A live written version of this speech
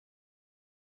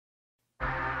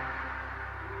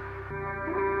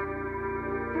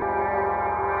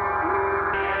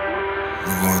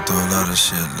through a lot of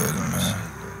shit lately, man.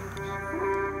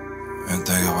 Been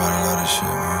thinking about a lot of shit,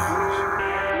 man.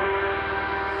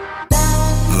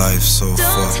 Life's so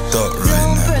fucked up right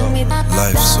now.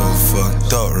 Life's so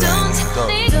fucked up right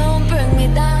now.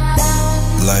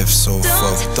 Life's so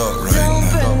fucked up right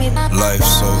now.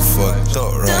 Life's so fucked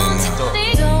up right now.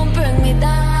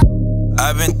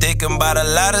 I've been thinking about a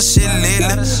lot of shit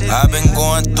lately. I've been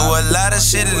going through a lot of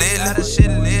shit lately.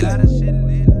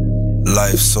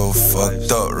 Life's so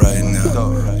fucked up right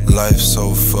now. Life's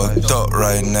so fucked up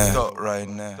right now.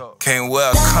 Can't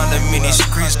wear a condom in these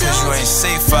streets cause you ain't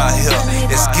safe out here.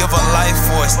 It's give a life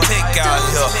or it's take out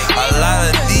here. A lot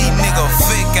of these niggas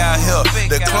fake out here.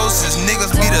 The closest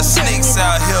niggas be the snakes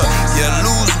out here. You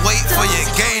lose weight for your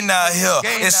gain out here.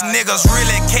 It's niggas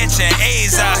really catching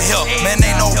A's out here. Man,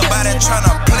 ain't nobody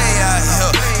tryna play out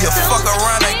here. You fuck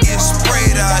around and get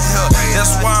sprayed out here.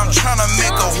 That's why I'm tryna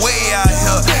make a way out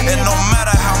here. And no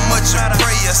matter how much you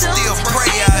pray, you still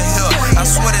pray out here. I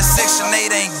swear that Section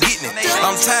 8 ain't getting it.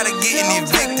 I'm tired of getting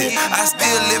evicted. I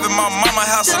still live in my mama's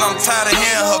house and I'm tired of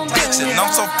hearing her bitching. I'm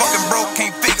so fucking broke,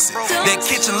 can't fix it. That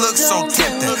kitchen looks so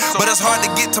tempting, but it's hard to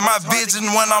get to my vision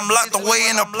when I'm locked away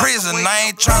in a prison. I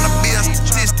ain't trying to be a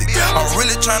statistic. I'm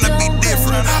really trying to be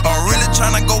different. I'm really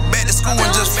trying to go back to school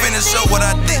and just finish up what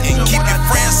I didn't. Keep your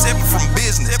friends separate from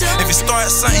business. If you start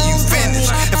something, you finish.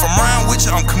 If I'm around with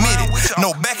you, I'm committed.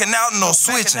 No backing out, no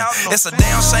switching. It's a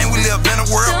damn shame we live in a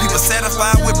world people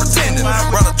satisfied with pretending.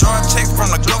 Rather draw a check from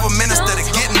the government instead of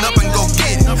getting up and go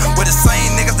get it. With the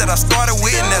same niggas that I started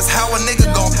with, and that's how a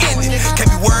nigga gon' end it. Can't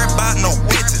be worried about no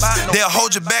bitches. They'll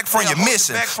hold you back from your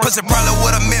mission. Pussy probably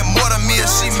would've meant more to me if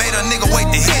she made a nigga wait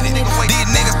to hit it. These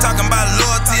niggas talking about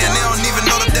loyalty and they don't even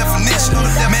know the definition.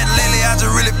 Man, lately I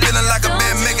just really feeling like I've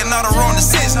been making all the wrong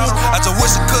decisions. I just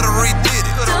wish I could've redid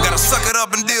it. Gotta suck it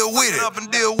up and deal with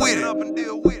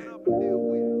it.